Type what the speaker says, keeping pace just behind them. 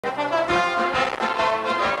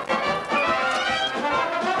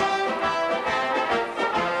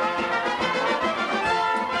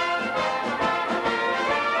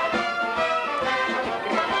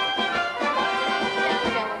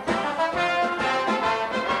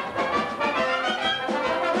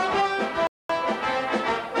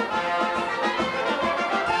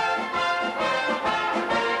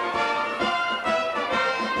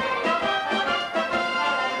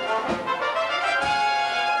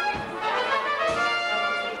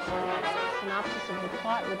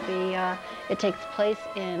would be, it takes place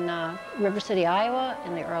in River City, Iowa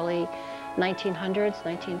in the early 1900s,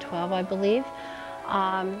 1912, I believe.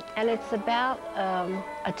 And it's about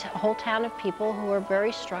a whole town of people who are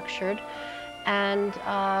very structured. And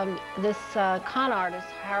this con artist,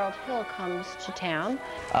 Harold Hill, comes to town.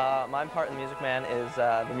 My part in The Music Man is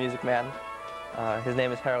the Music Man. His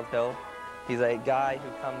name is Harold Hill. He's a guy who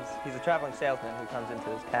comes, he's a traveling salesman who comes into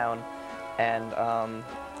this town, and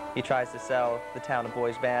he tries to sell the town a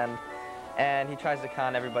boys band, and he tries to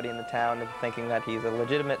con everybody in the town into thinking that he's a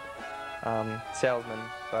legitimate salesman,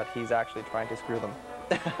 but he's actually trying to screw them.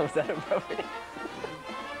 Was that appropriate?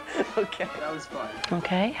 Okay. That was fun.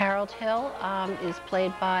 Okay, Harold Hill is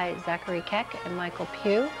played by Zachary Keck and Michael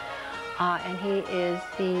Pugh, and he is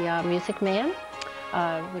the Music Man,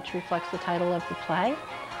 which reflects the title of the play.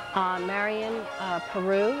 Marion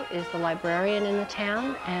Peru is the librarian in the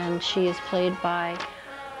town, and she is played by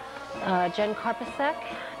Jen Karpasek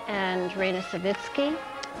and Raina Savitsky.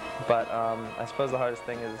 But I suppose the hardest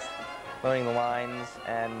thing is learning the lines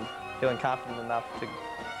and feeling confident enough to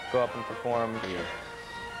go up and perform.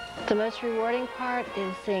 The most rewarding part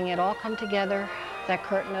is seeing it all come together, that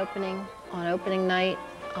curtain opening on opening night,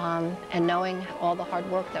 and knowing all the hard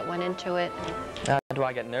work that went into it. Do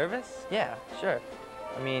I get nervous? Yeah, sure.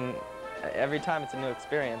 I mean, every time it's a new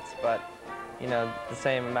experience, but, you know, the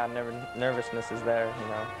same amount of nervousness is there, you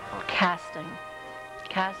know. Casting.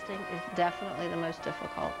 Casting is definitely the most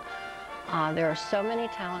difficult. There are so many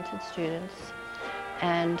talented students,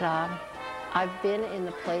 and I've been in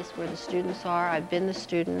the place where the students are. I've been the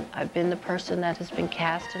student. I've been the person that has been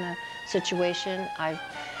cast in a situation.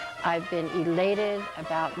 I've been elated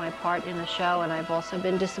about my part in the show, and I've also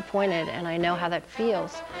been disappointed, and I know how that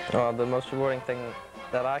feels. Well, the most rewarding thing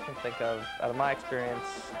that I can think of out of my experience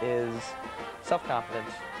is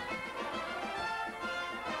self-confidence.